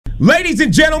Ladies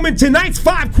and gentlemen, tonight's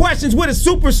 5 questions with a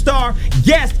superstar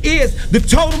guest is the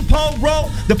Totem Pole Roll,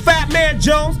 the Fat Man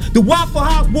Jones, the Waffle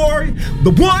House Warrior, the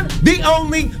one, the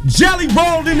only, Jelly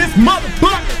Roll in this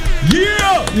motherfucker.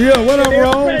 Yeah! Yeah, what up,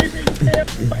 Roll?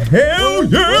 Hell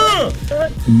yeah!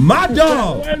 My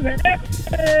dog.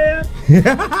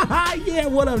 Yeah,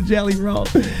 what up, Jelly Roll?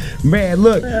 Man,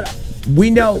 look,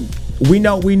 we know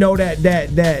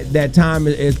that time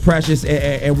is precious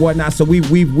and whatnot. So we've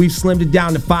slimmed it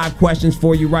down to 5 questions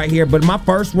for you right here. But my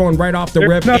first one right off the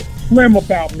rip. There's nothing slim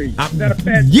about me. Is that a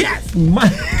fat yes. Is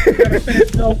that a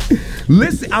fat joke?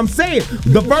 Listen, I'm saying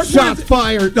the first Shots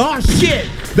fired. Oh shit!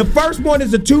 The first one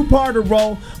is a 2-parter,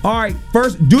 Roll. All right,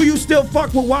 first, do you still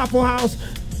fuck with Waffle House?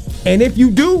 And if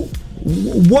you do,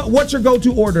 what's your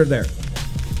go-to order there?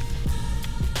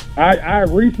 I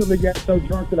recently got so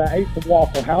drunk that I ate from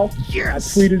Waffle House.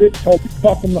 Yes. I tweeted it, told me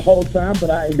fuck them the whole time,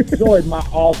 but I enjoyed my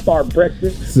all-star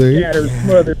breakfast. See? Scattered,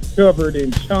 smothered, covered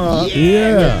in chunks.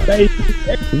 Yeah.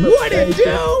 What it do?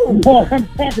 Oh, I'm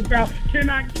talking about, can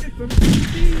I get some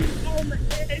cheese on the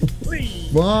edge,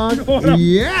 please? Fuck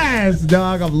yes,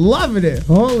 dog. I'm loving it.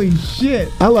 Holy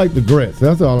shit. I like the grits.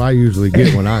 That's all I usually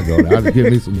get when I go there. I just give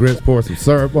me some grits, pour some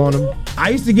syrup on them. I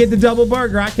used to get the double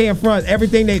burger. I can't front.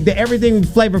 Everything everything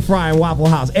with flavor fry in Waffle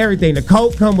House. Everything. The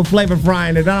Coke come with flavor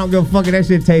frying, and I don't give a fuck if that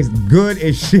shit tastes good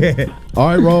as shit. All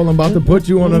right, Roll. I'm about to put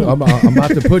you on. I'm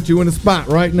about to put you in the spot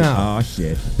right now. Oh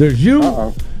shit. There's you,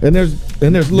 and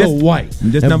there's Lil White.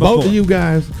 This and number both 4. of you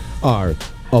guys are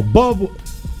above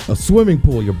a swimming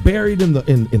pool. You're buried in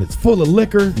it's full of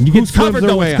liquor. You get covered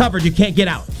though. It's covered. You can't get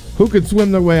out. Who could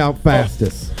swim their way out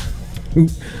fastest?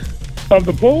 Of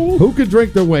the pool? Who could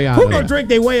drink their way out? Who gonna drink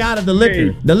their way out of the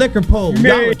liquor? The liquor pool.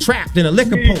 Y'all are trapped in a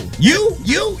liquor pool. You,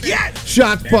 yes.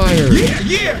 Shot fired.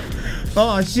 Yeah.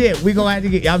 Oh shit, we gonna have to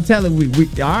get. I'm telling you, we.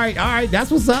 All right.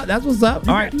 That's what's up.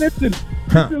 All right. Listen,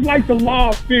 this is like the law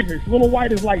of figures. Little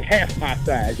White is like half my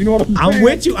size. You know what I'm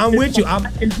saying? I'm with you.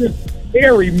 It's just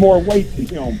carry more weight to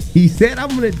him. He said I'm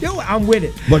gonna do it. I'm with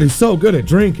it. But he's so good at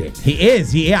drinking. He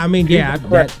is. He is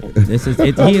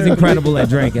incredible at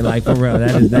drinking. Like for real.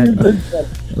 That is that.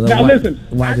 Now listen,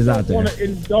 White is out there.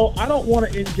 I don't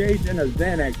want to engage in a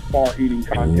Xanax bar eating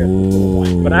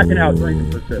contest, but I can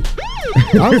outdrink it for sure.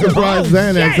 I'm surprised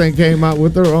Xanax ain't came out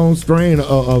with their own strain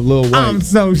of Lil White. I'm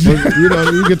so sure. You know,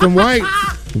 you get them whites.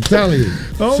 I'm telling you.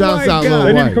 Oh Shouts out God. Lil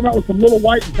They White. didn't come out with some Little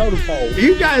White and Totem Pole.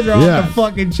 You guys are off the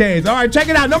fucking chains. All right, check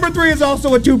it out. Number 3 is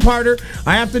also a 2-parter.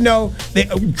 I have to know.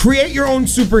 Create your own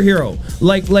superhero.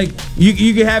 Like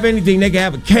you can have anything. They can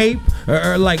have a cape,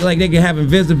 or like they can have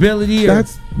invisibility. Or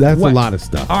That's a lot of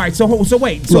stuff. All right, so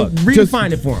wait. So Look,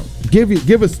 redefine it for them.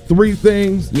 Give us 3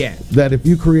 things. Yeah. That if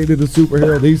you created a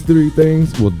superhero, these 3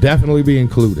 things will definitely be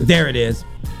included. There it is.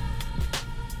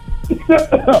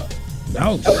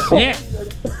 Oh shit.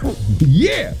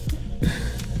 Yeah.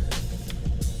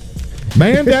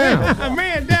 Man down.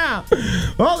 Man down.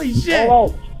 Holy shit.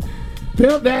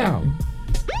 Pimp down.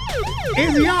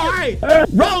 Is he all right?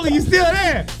 Rolling, you still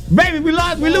there? Baby, we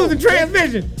losing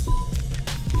transmission.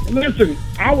 Listen,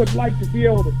 I would like to be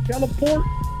able to teleport.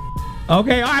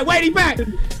 Okay, all right, wait, he back.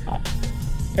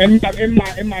 And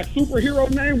my superhero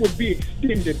name would be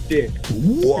Extended Dick.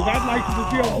 Because I'd like to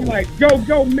just be able to be like,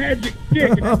 go Magic Dick.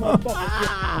 And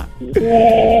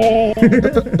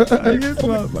that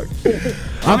motherfucker.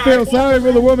 I feel sorry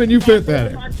for the woman you fit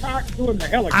that.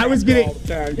 I was gonna.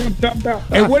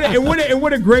 And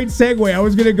what a great segue. I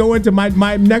was gonna go into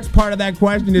my next part of that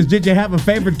question is, did you have a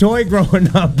favorite toy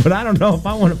growing up? But I don't know if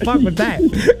I want to fuck with that.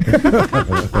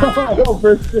 Oh,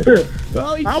 for sure.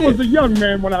 Holy I shit. was a young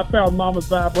man when I found Mama's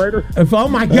vibrator. Oh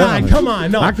my God! Come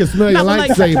on, no. I can smell your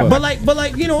lightsaber. But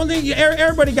like, you know,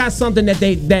 everybody got something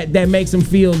that makes them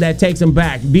feel, that takes them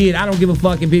back. Be it, I don't give a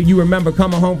fuck if you remember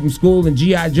coming home from school and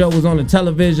G.I. Joe was on the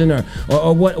television or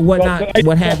whatnot,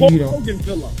 what have you. The Hulk Hogan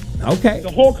pillow. Okay.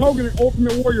 The Hulk Hogan and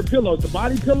Ultimate Warrior pillows, the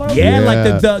body pillow. Yeah, like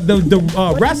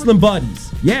the wrestling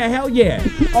buddies. Yeah, hell yeah.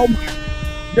 Oh my.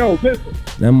 Yo, listen.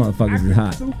 Them motherfuckers is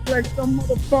hot. Suplex some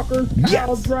motherfuckers,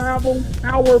 power drive them,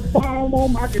 power bomb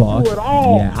them. I can do it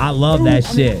all. Yeah, I love that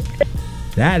shit.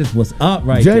 That is what's up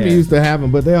right there. Jamie used to have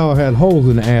them, but they all had holes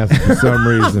in the ass for some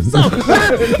reason. What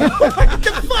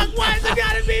the fuck? Why is it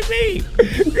gotta be me?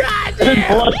 God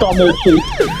damn.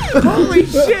 Holy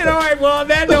shit. All right, well, on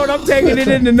that note, I'm taking it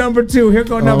into number 2. Here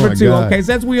go number 2. God. Okay,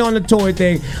 since we on the toy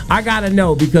thing, I gotta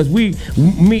know, because me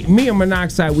and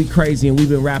Monoxide, we crazy, and we've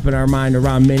been wrapping our mind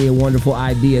around many wonderful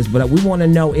ideas, but we want to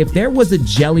know, if there was a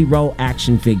Jelly Roll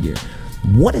action figure,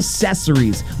 what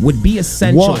accessories would be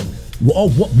essential Oh,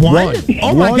 one?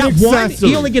 Oh my God, one. accessory.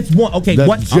 He only gets one. Okay, The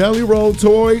what? Jelly Roll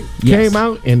toy came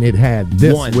out and it had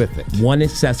this with it. One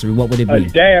accessory. What would it be? A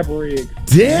dab rig.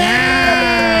 Damn!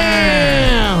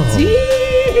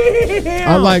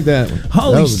 I like that one.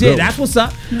 Holy shit, that's what's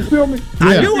up. You feel me?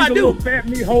 I Yeah. do. He's a little fat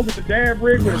me holding the dab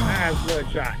rig with his eyes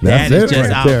bloodshot. That is just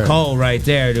right out there. cold right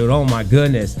there, dude. Oh my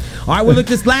goodness. All right, well look,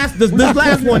 this last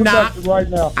one now. Right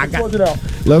now. I got- Let's it out.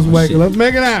 Let's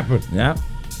make it happen. Yep.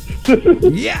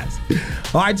 Yes.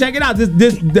 All right, check it out.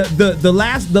 The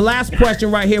last question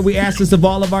right here. We asked this of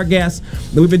all of our guests.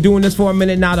 We've been doing this for a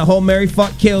minute now. The whole Marry,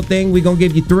 Fuck, Kill thing. We're gonna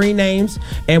give you 3 names,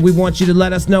 and we want you to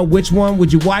let us know which one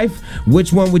would you wife,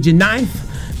 which one would you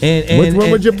knife, and Which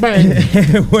one would you bang?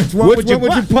 which one would you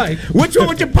pipe? Which one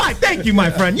would you pipe? Thank you,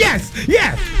 my friend. Yes.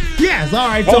 All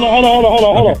right. Hold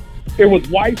on. It was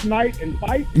wife, knife, and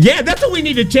pipe. Yeah, that's what we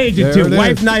need to change it There to. it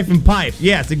Wife, is. knife, and pipe.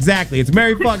 Yes, exactly. It's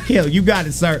Marry, Fuck, Kill. You got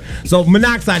it, sir. So,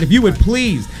 Monoxide, if you would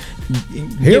please.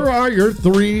 Here are your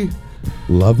 3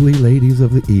 lovely ladies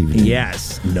of the evening.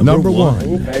 Yes. Number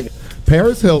 1, Okay.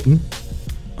 Paris Hilton.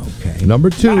 Okay. Number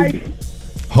 2, Nice.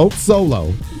 Hope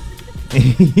Solo.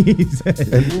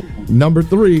 And number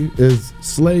 3 is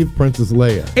Slave Princess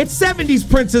Leia. It's 70s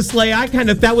Princess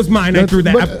Leia. That was mine. I threw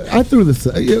that. But I threw this.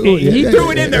 He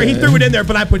threw it in there. He threw it in there,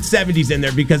 but I put 70s in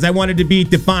there because I wanted to be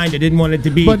defined. I didn't want it to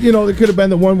be. But it could have been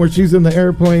the one where she's in the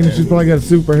airplane and she's probably got a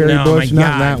super hairy No, bush. my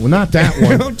Not God. that one. Not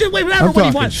that one. Just wait, whatever I'm one you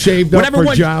talking want. shaved up Whatever for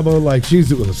one- Jabba, like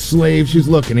she's a slave. She's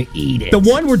looking to eat it. The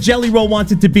one where Jelly Roll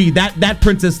wants it to be, that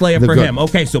Princess Leia The for good- him.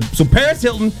 Okay, so Paris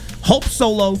Hilton, Hope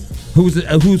Solo,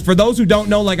 who's for those who don't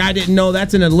know, like I didn't know,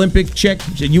 that's an Olympic chick,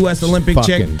 a U.S. Olympic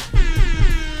chick, Fucking-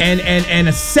 and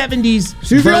a 70s.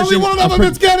 She's the only version one of them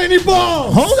that's got any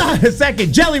balls. Hold on a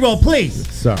second, Jelly Roll, please.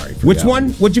 Sorry. Which forgot.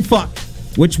 one would you fuck?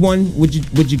 Which one would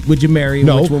you marry?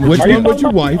 No, Which one would which you? one would you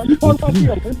wife? Are you talking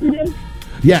about the Olympian?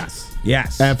 Yes,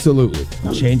 Yes, absolutely.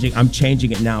 I'm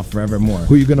changing it now forevermore.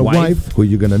 Who you gonna wife? Who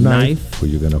you gonna knife? Knife. Who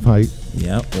you gonna fight?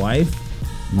 Yep,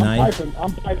 wife, knife.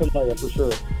 I'm piping Leia for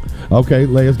sure. Okay,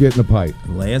 Leia's getting a pipe.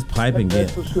 Leia's piping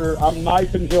That's it. for sure. I'm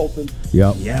knifing Hilton.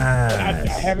 Yep. I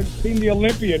Yes. haven't seen the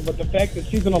Olympian, but the fact that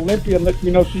she's an Olympian lets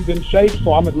me know she's in shape,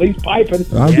 so I'm at least piping.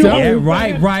 I'm Yeah, telling you.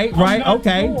 right. I'm not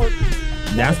Okay. sure.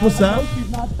 That's what's I up. know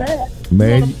she's not fat. Man.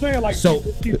 You know what I'm saying? Like, So-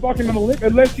 she's fucking an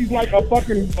Olympian, unless she's like a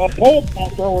fucking pole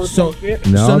vaulter or So- some shit.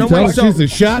 No, So I'm no, telling wait, you, she's a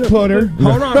shot putter.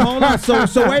 Hold on.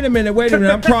 So wait a minute.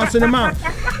 I'm crossing them out.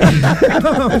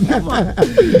 Come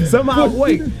on. Somehow,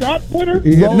 wait. She's a shot putter?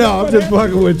 Yeah, no, I'm just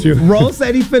fucking with you. Roll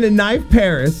said he finna knife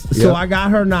Paris, so Yep. I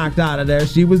got her knocked out of there.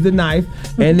 She was the knife,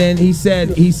 and then he said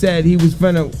he was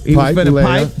finna Pipe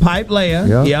Leia. pipe Leia.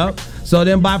 Yep. Yep. So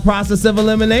then by process of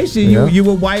elimination, Yep. you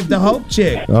would wife the Hope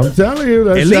chick. I'm telling you,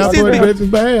 that At shot least putter this bitch is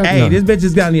bad. Hey, No. this bitch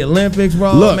has got in the Olympics,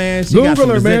 bro. Look, Man, she got Google some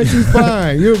her, man. residual. She's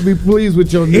fine. You'll be pleased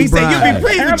with your new He said bride. you'll be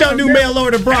pleased with your new mail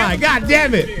order bride. God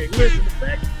damn it. Listen, the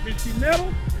fact, did she medal?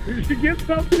 Did she get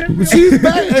something in there? She's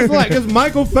back. It's like it's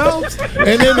Michael Phelps,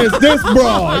 and then it's this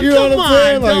bra. You know what Come I'm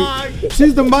saying? on, Like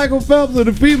she's the Michael Phelps of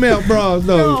the female bras,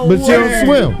 though. No but she way. don't You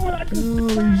swim. know what I just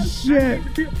Holy realized? shit. I need to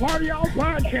be a part of y'all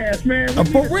podcast, man. We For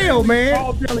need to real, be man.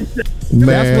 all jelly shit. Man,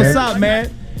 That's what's up, man.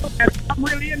 I'm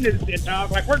really in this shit,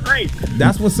 dog. Like, we're great.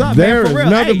 That's what's up, there man. is For real.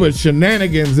 nothing Hey, but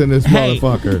shenanigans in this hey,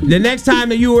 motherfucker. the next time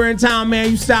that you were in town,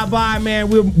 man, you stop by, man.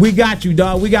 We got you,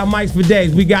 dog. We got mics for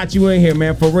days. We got you in here,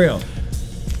 man, for real.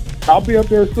 I'll be up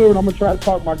there soon. I'm gonna try to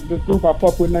talk this group I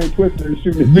fuck with named Twiztid and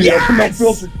shoot this video. Yes!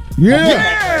 No filter.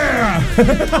 Yeah.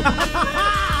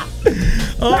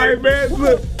 All right, man.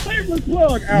 Look. Favorite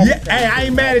plug. Yeah, hey, I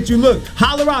ain't mad at you. Look,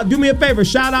 holler out. Do me a favor.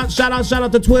 Shout out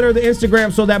to Twitter, the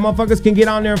Instagram, so that motherfuckers can get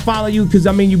on there and follow you. Because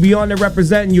I mean, you be on there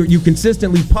representing. You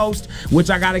consistently post, which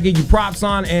I gotta give you props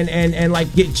on, and like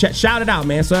shout it out,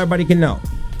 man, so everybody can know.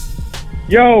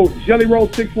 Yo, Jelly Roll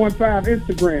 615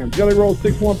 Instagram, Jelly Roll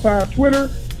 615 Twitter,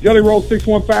 Jelly Roll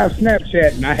 615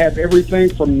 Snapchat, and I have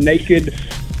everything from naked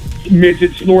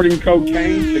midget snorting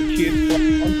cocaine to kids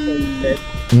fucking that.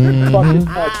 Fucking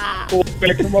full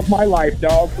spectrum of my life,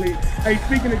 dog. Please. Hey,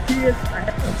 speaking of kids, I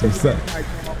have what's up.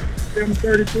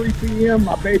 7:33 p.m.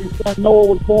 My baby son Noah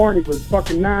was born. He was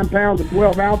fucking 9 pounds and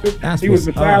 12 ounces. That's he was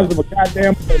the what's size up. of a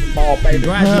goddamn baseball, baby.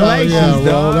 Congratulations, Hell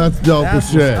yeah, dog. bro. That's dope as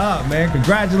what's shit. up, man.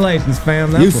 Congratulations,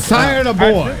 fam. That's You what's sired a I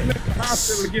boy. just left the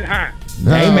hospital to get high.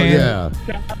 Hey, Hell man. Yeah.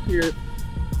 Shout out here.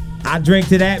 I drink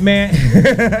to that, man.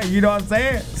 You know what I'm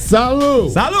saying?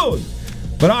 Salud. Salud.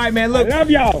 But all right, man. I Look, love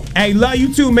y'all. hey, love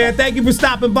you too, man. Thank you for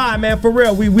stopping by, man. For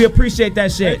real, we appreciate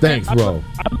that shit. Thanks, bro.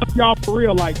 I love y'all for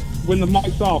real. Like, when the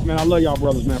mic's off, man, I love y'all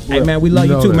brothers, man. For Hey, real. man, we love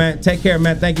you know too, that. man. Take care,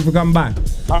 man. Thank you for coming by.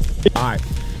 All All right.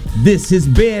 This has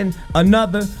been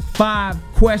another 5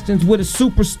 Questions with a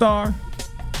Superstar.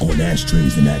 on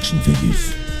Ashtrays and Action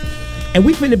Figures. And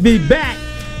we finna be back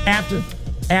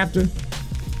after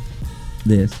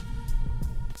this.